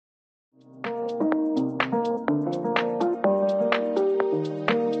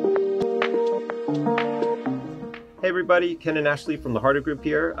everybody, Ken and Ashley from the Harter Group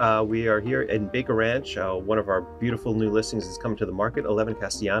here. We are here in Baker Ranch. One of our beautiful new listings has come to the market, 11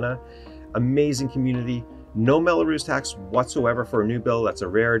 Castellana. Amazing community, no Melrose tax whatsoever for a new build. That's a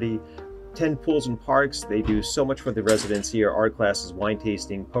rarity. 10 pools and parks. They do so much for the residents here. Art classes, wine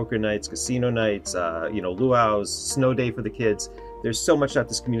tasting, poker nights, casino nights, luau's, snow day for the kids. There's so much that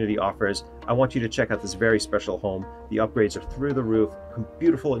this community offers. I want you to check out this very special home. The upgrades are through the roof.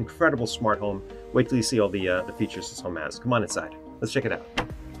 Beautiful, incredible smart home. Wait till you see all the features this home has. Come on inside. Let's check it out.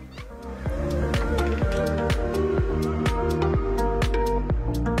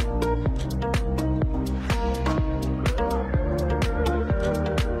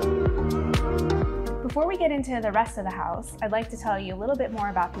 Before we get into the rest of the house, I'd like to tell you a little bit more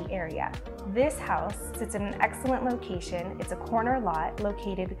about the area. This house sits in an excellent location. It's a corner lot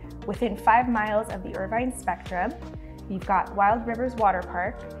located within 5 miles of the Irvine Spectrum. You've got Wild Rivers Water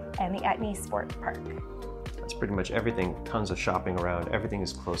Park and the Etne Sport Park. That's pretty much everything. Tons of shopping around. Everything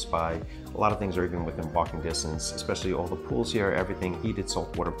is close by. A lot of things are even within walking distance, especially all the pools here. Everything heated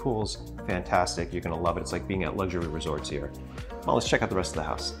saltwater pools. Fantastic. You're going to love it. It's like being at luxury resorts here. Well, let's check out the rest of the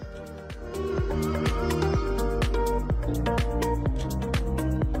house.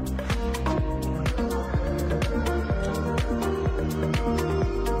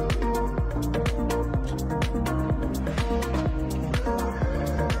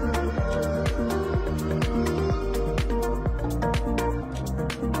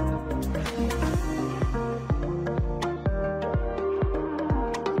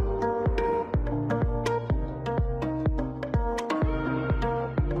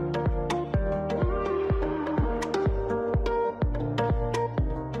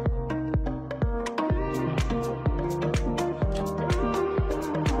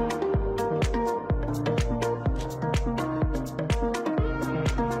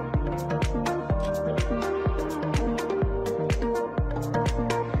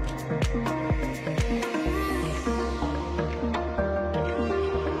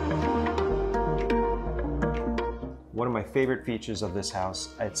 One of my favorite features of this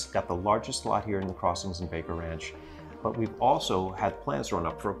house, it's got the largest lot here in the crossings in Baker Ranch, but we've also had plans drawn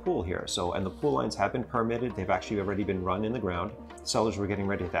up for a pool here. And the pool lines have been permitted. They've actually already been run in the ground. Sellers were getting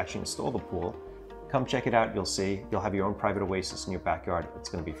ready to actually install the pool. Come check it out, you'll see. You'll have your own private oasis in your backyard. It's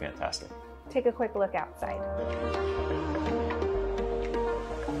gonna be fantastic. Take a quick look outside.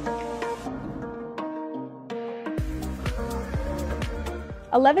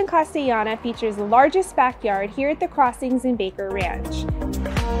 11 Castellana features the largest backyard here at the crossings in Baker Ranch.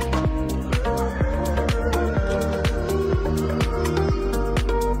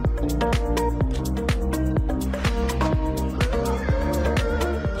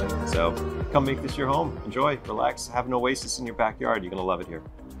 So come make this your home. Enjoy, relax, have an oasis in your backyard. You're gonna love it here.